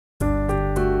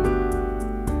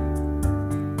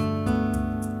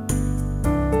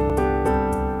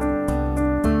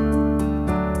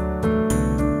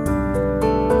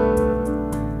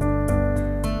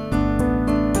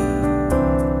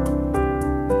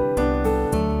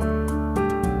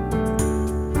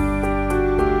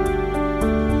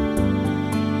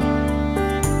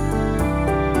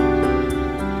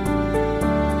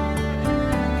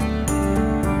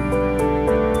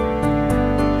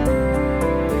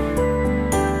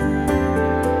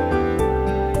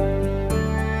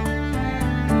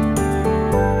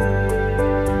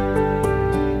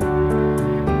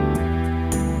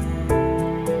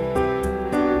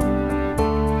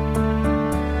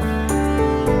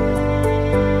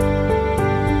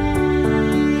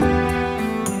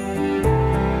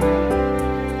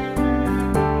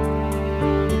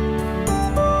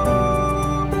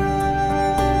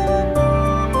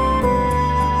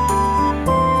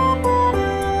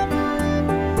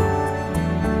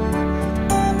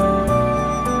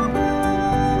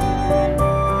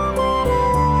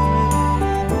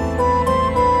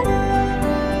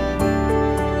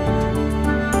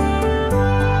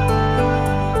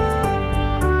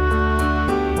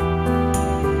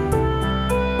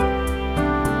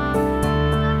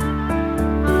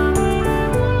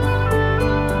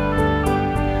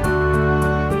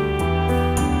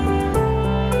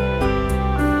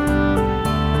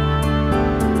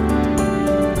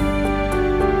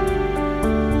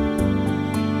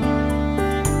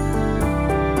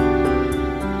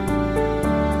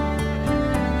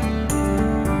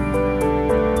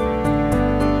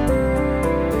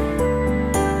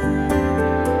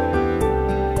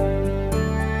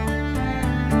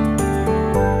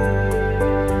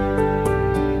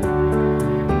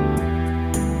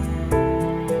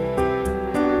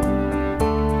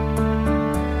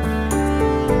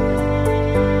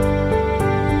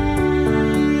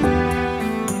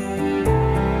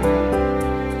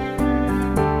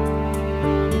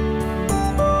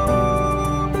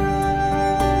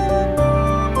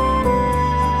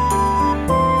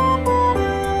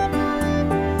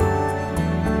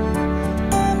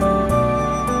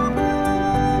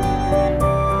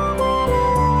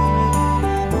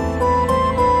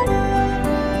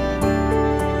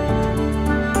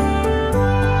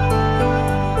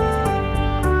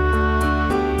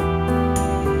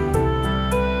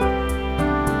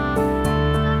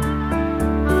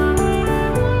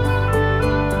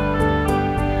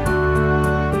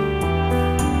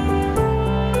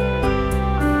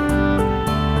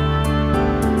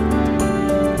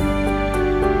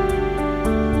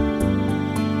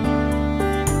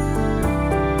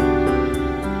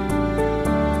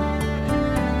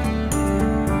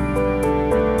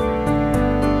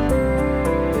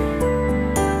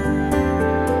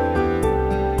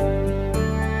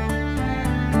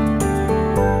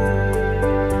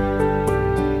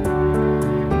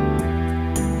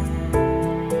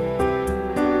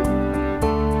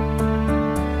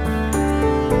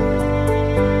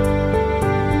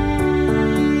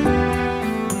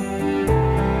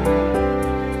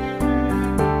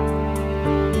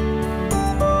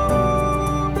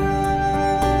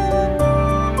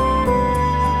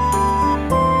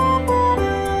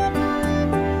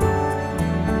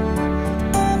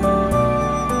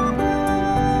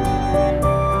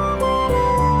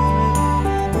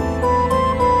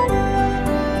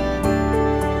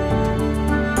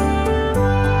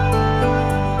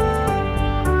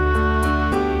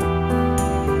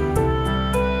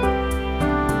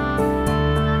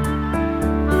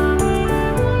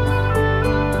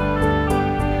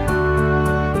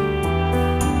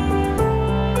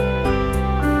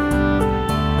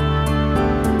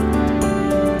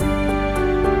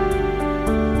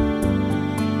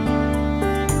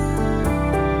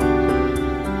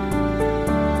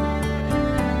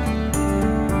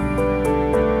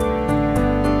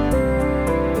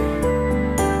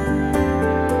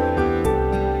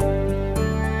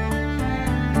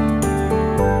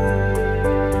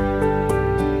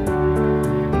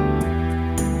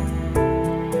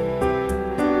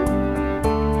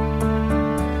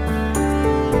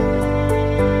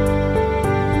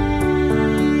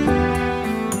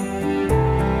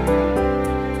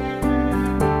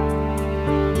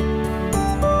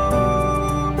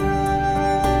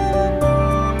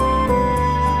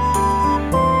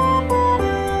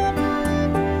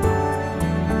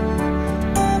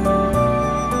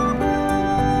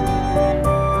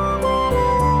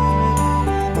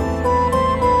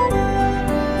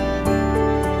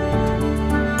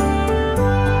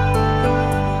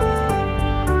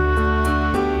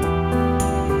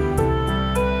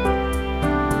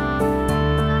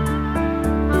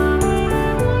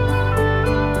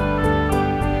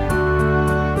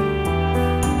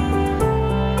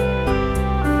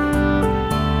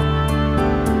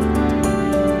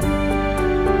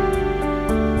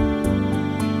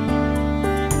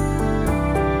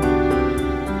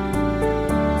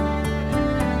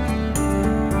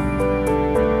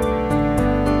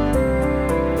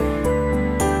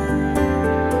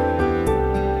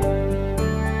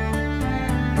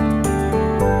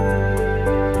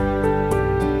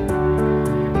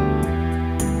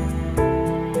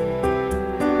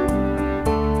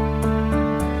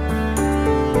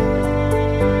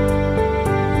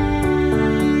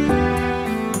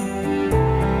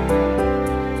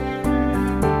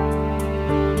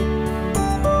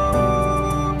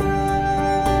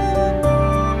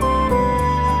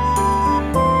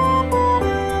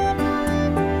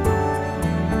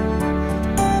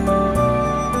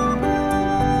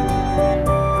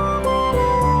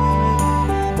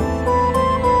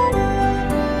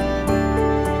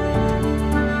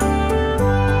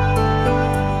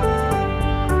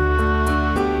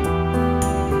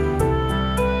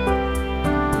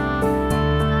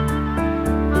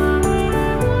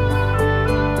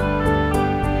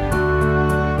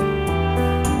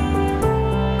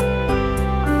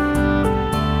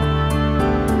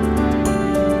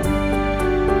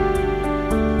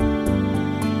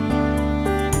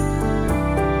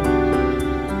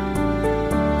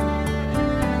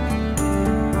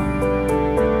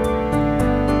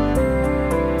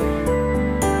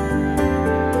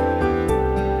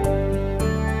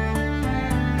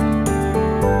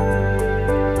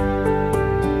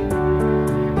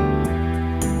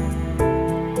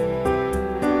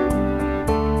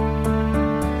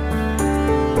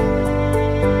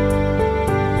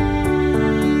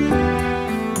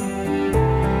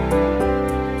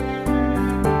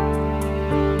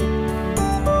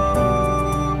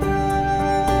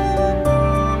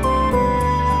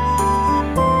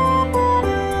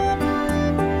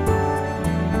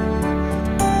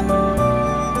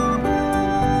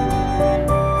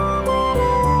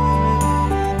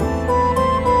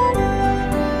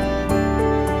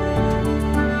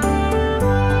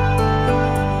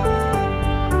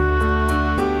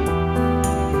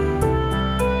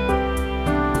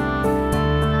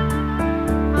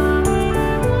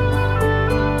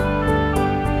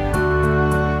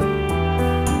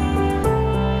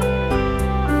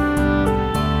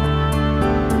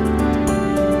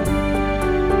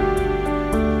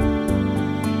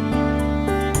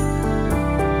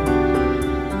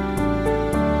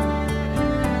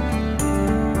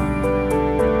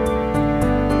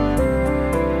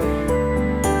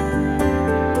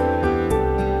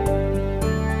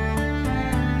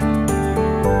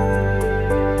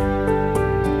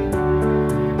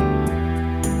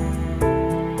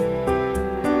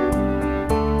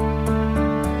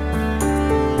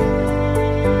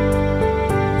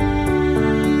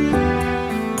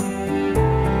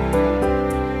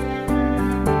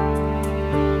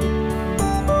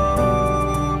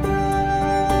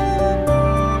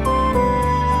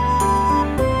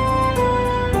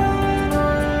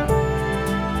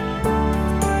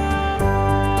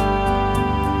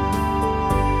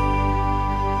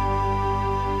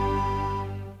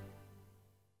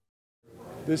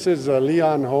This is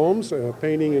Leon Holmes, a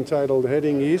painting entitled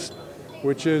Heading East,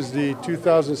 which is the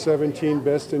 2017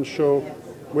 Best in Show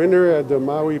winner at the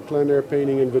Maui Plein Air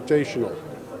Painting Invitational.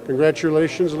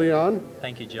 Congratulations, Leon.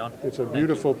 Thank you, John. It's a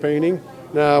beautiful painting.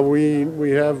 Now, we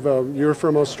have, you're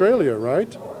from Australia,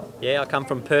 right? Yeah, I come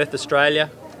from Perth,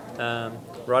 Australia,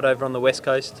 right over on the west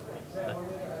coast.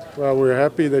 Well, we're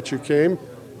happy that you came,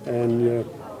 and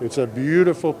it's a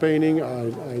beautiful painting.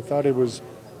 I thought it was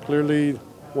clearly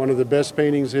one of the best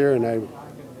paintings here, and I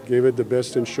gave it the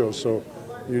Best in Show. So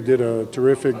you did a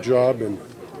terrific job, and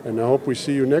I hope we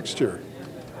see you next year.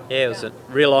 Yeah, it was a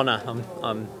real honour.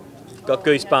 I'm got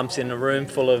goosebumps in a room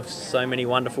full of so many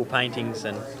wonderful paintings,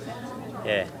 and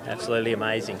yeah, absolutely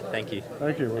amazing. Thank you.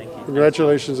 Thank you. Thank you.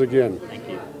 Congratulations again. Thank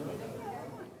you.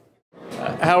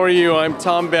 How are you? I'm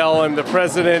Tom Bell. I'm the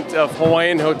president of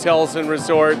Hawaiian Hotels and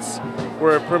Resorts.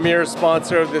 We're a premier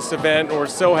sponsor of this event, and we're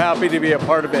so happy to be a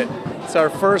part of it. It's our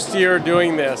first year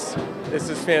doing this. This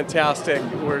is fantastic.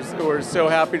 We're so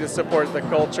happy to support the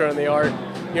culture and the art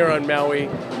here on Maui.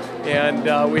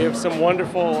 And we have some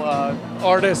wonderful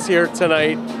artists here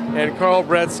tonight, and Carl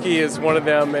Bretsky is one of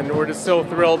them, and we're just so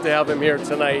thrilled to have him here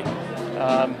tonight.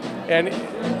 And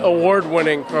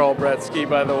award-winning Carl Bretsky,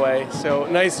 by the way. So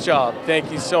nice job.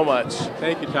 Thank you so much.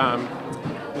 Thank you, Tom.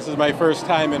 This is my first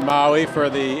time in Maui for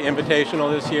the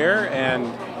Invitational this year, and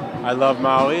I love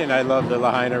Maui and I love the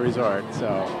Lahaina Resort.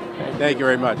 So thank you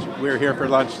very much. We're here for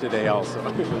lunch today also.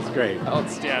 It's great.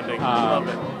 Outstanding. Love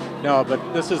it. No,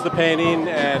 but this is the painting,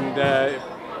 and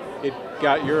it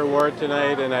got your award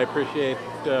tonight, and I appreciate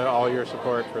all your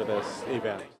support for this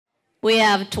event. We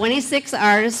have 26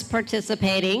 artists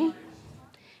participating,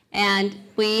 and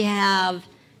we have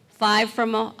 5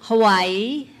 from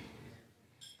Hawaii,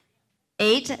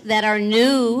 8 that are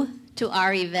new to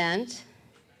our event,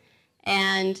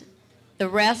 and the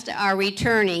rest are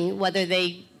returning, whether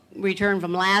they return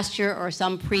from last year or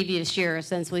some previous year,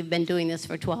 since we've been doing this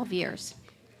for 12 years.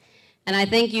 And I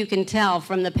think you can tell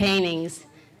from the paintings,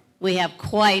 we have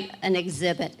quite an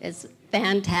exhibit. It's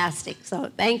fantastic.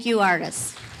 So thank you,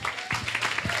 artists.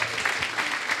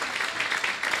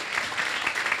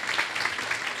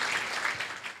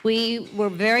 We were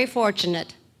very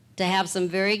fortunate to have some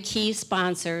very key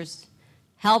sponsors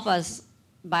help us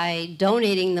by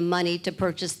donating the money to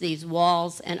purchase these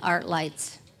walls and art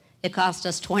lights. It cost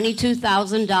us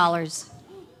 $22,000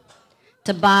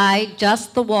 to buy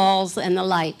just the walls and the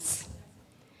lights.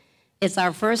 It's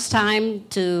our first time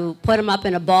to put them up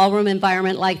in a ballroom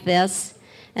environment like this,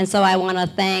 and so I want to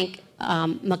thank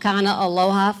Makana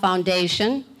Aloha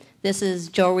Foundation. This is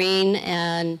Joreen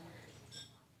and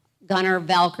Gunnar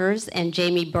Valkers and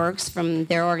Jamie Burks from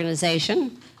their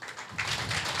organization.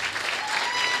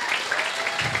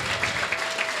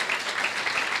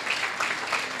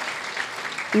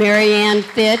 Marianne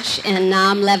Fitch and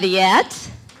Nam Leviette.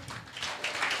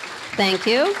 Thank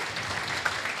you.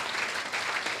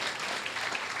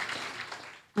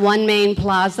 One Main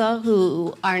Plaza,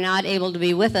 who are not able to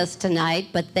be with us tonight,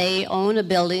 but they own a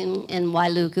building in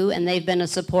Wailuku, and they've been a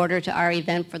supporter to our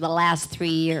event for the last 3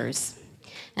 years.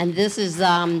 And this is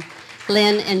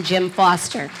Lynn and Jim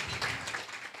Foster.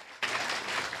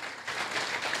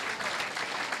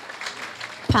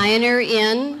 Pioneer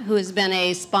Inn, who has been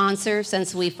a sponsor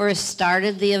since we first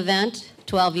started the event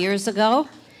 12 years ago.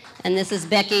 And this is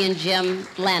Becky and Jim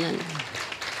Lennon.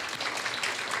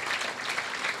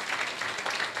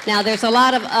 Now, there's a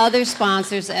lot of other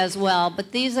sponsors as well,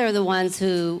 but these are the ones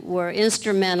who were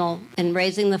instrumental in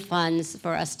raising the funds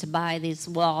for us to buy these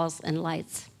walls and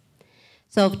lights.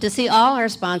 So to see all our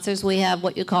sponsors, we have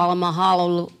what you call a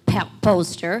mahalo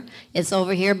poster. It's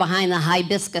over here behind the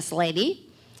hibiscus lady.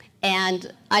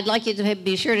 And I'd like you to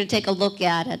be sure to take a look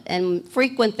at it and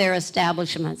frequent their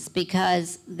establishments,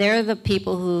 because they're the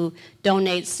people who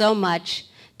donate so much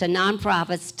to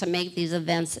nonprofits to make these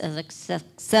events as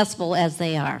successful as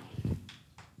they are.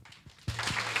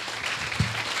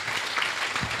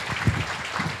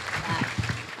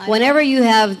 Whenever you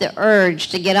have the urge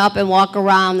to get up and walk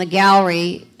around the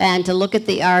gallery and to look at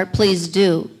the art, please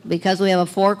do. Because we have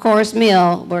a 4-course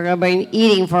meal, we're going to be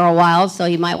eating for a while, so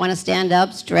you might want to stand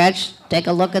up, stretch, take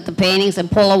a look at the paintings,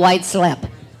 and pull a white slip.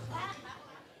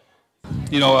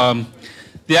 You know,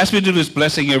 they ask me to do this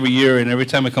blessing every year, and every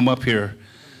time I come up here,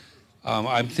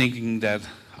 I'm thinking that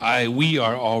we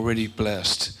are already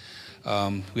blessed.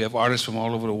 We have artists from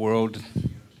all over the world,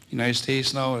 United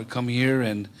States now, that come here,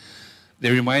 and they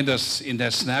remind us in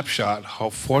that snapshot how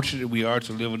fortunate we are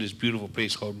to live in this beautiful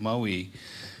place called Maui.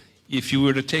 If you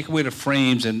were to take away the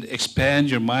frames and expand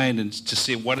your mind and to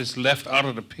see what is left out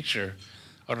of the picture,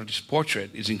 out of this portrait,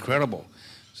 is incredible.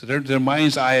 So their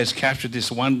mind's eye has captured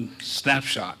this one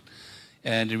snapshot.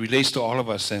 and it relates to all of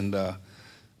us. And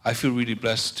I feel really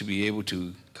blessed to be able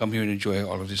to come here and enjoy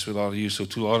all of this with all of you. So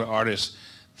to all the artists,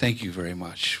 thank you very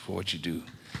much for what you do.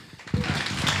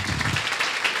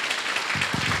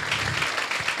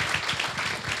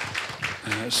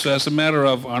 So as a matter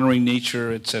of honoring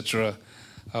nature, etc.,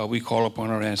 we call upon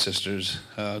our ancestors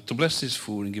to bless this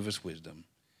food and give us wisdom.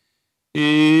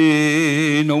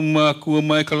 E no makua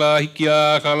mai ka la hiki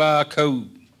a ka la kau.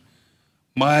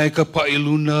 Mai ka pai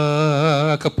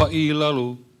luna, ka pai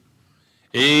lalo.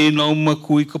 E no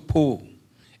makui ka po,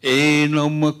 e no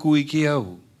makui ki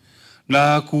au.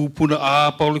 Nā kupuna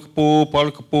a pauli ka po,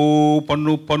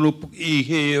 pano i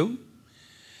he au.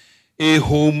 E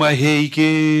ho mai he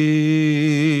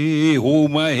ke, ho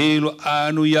mai he lo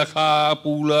anu ya ka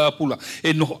pula.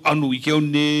 E no anu I ke o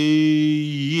ne,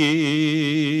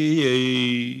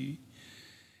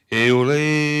 e ole.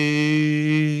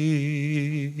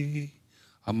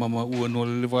 A mama ua no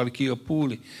le wale ki a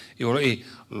pule. E ole,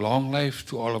 long life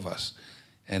to all of us.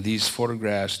 And these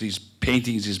photographs, these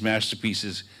paintings, these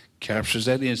masterpieces captures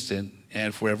that instant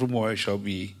and forevermore shall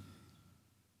be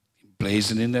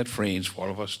blazoned in that frames for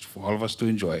all of us to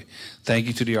enjoy. Thank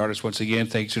you to the artists once again.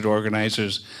 Thank you to the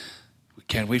organizers. We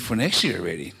can't wait for next year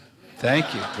already.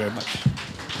 Thank you very much.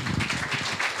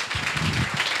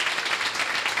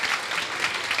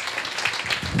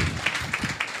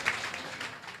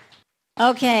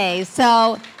 Okay,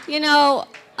 so,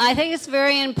 I think it's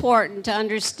very important to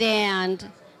understand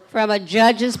from a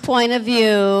judge's point of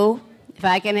view, if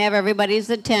I can have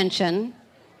everybody's attention,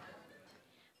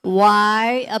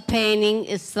 why a painting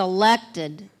is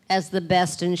selected as the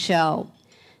best in show.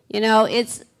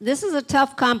 This is a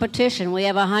tough competition. We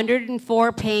have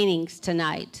 104 paintings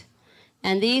tonight,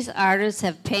 and these artists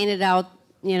have painted out,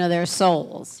 their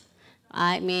souls.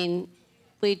 I mean,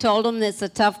 we told them that it's a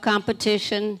tough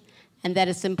competition and that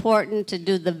it's important to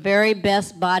do the very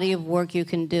best body of work you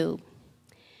can do.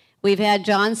 We've had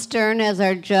John Stern as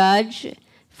our judge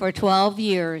for 12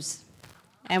 years,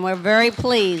 and we're very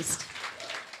pleased.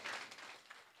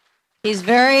 He's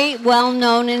very well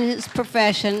known in his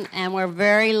profession, and we're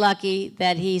very lucky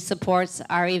that he supports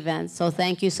our events. So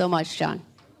thank you so much, John.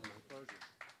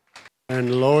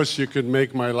 And Lois, you could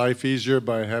make my life easier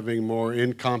by having more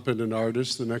incompetent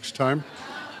artists the next time.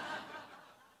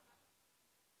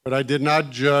 But I did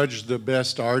not judge the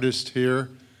best artist here.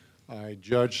 I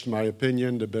judged, my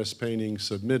opinion, the best painting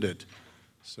submitted.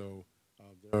 So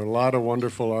there are a lot of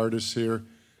wonderful artists here.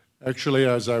 Actually,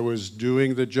 as I was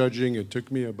doing the judging, it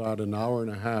took me about an hour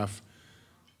and a half.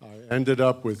 I ended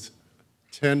up with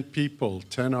 10 people,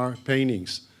 10 art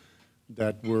paintings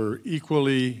that were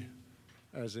equally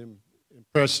as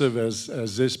impressive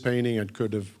as this painting and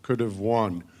could have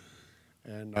won.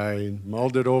 And I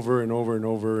mulled it over and over and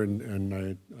over, and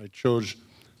I chose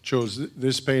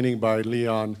this painting by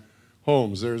Leon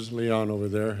Holmes. There's Leon over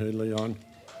there. Hey, Leon.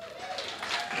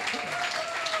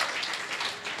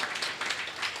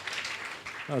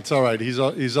 That's all right. He's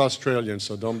Australian,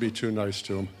 so don't be too nice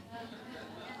to him.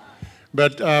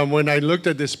 But when I looked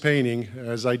at this painting,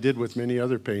 as I did with many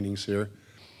other paintings here,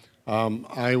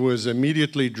 I was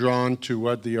immediately drawn to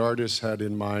what the artist had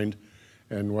in mind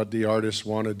and what the artist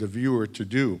wanted the viewer to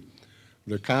do.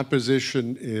 The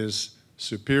composition is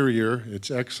superior.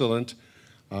 It's excellent.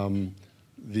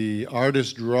 The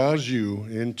artist draws you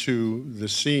into the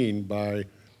scene by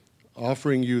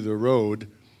offering you the road,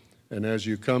 and as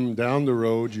you come down the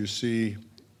road, you see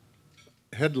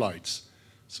headlights.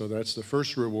 So that's the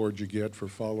first reward you get for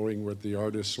following what the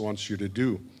artist wants you to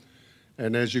do.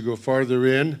 And as you go farther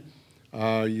in,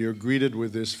 you're greeted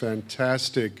with this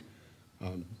fantastic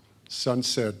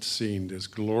sunset scene, this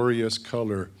glorious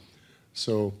color.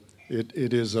 So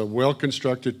it is a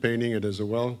well-constructed painting. It is a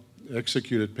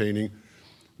well-executed painting.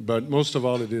 But most of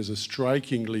all, it is a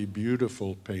strikingly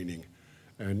beautiful painting.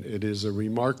 And it is a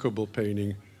remarkable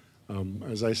painting.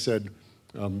 As I said,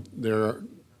 there are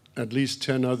at least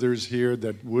 10 others here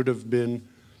that would have been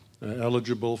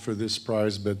eligible for this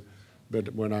prize, but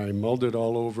when I mulled it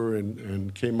all over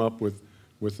and came up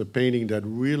with a painting that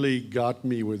really got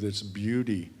me with its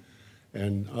beauty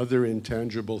and other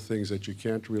intangible things that you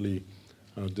can't really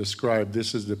describe,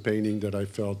 this is the painting that I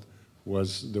felt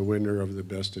was the winner of the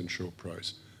Best in Show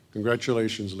prize.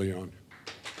 Congratulations, Leon.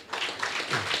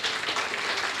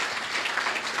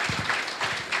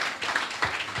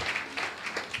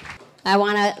 I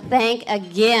want to thank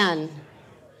again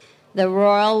the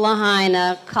Royal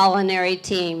Lahaina culinary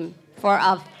team for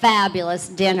a fabulous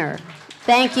dinner.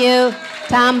 Thank you,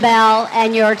 Tom Bell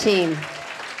and your team.